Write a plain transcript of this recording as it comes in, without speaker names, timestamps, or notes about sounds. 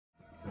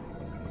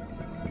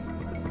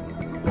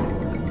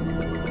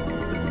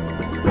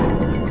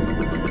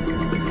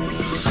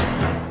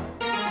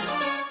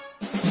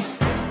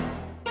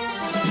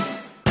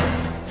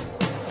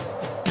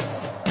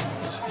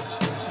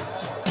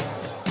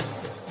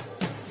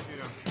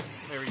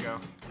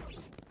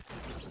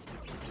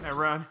I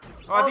run.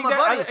 Oh, Oh, I think my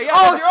that. buddy. Yeah,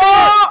 Oh,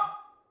 that's-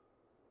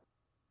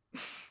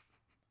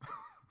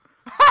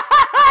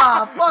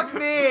 Ah, fuck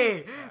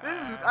me.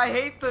 I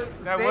hate the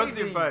That saving. was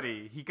your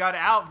buddy. He got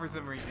out for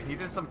some reason. He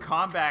did some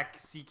combat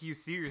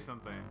CQC or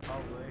something.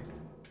 Probably.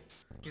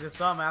 He's a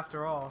thumb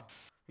after all.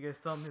 He gets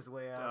thumb his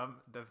way out.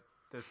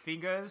 The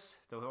fingers,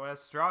 the one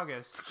that's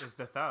strongest is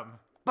the thumb.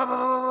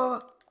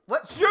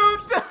 What?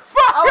 Shoot the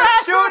fuck! I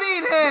was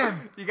shooting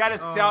him! You gotta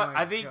Oh stand.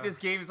 my I think God. this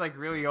game is like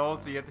really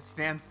old, so you have to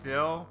stand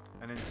still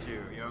and then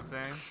shoot. You know what I'm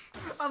saying?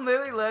 I'm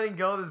literally letting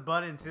go of this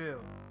button too.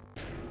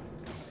 There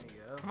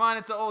you go. Come on,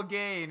 it's an old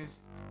game.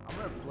 I'm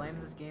gonna blame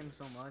this game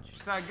so much.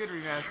 It's not a good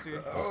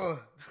remaster.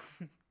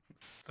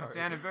 It's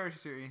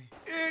anniversary.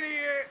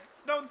 Idiot!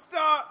 Don't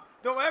stop!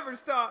 Don't ever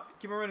stop!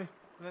 Keep on running.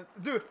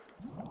 Dude.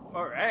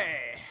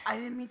 Alright. I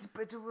didn't mean to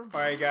put it.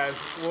 Alright guys,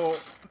 well,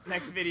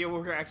 next video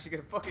we're actually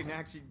gonna fucking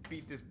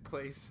beat this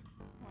place.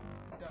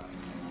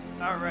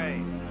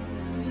 Alright.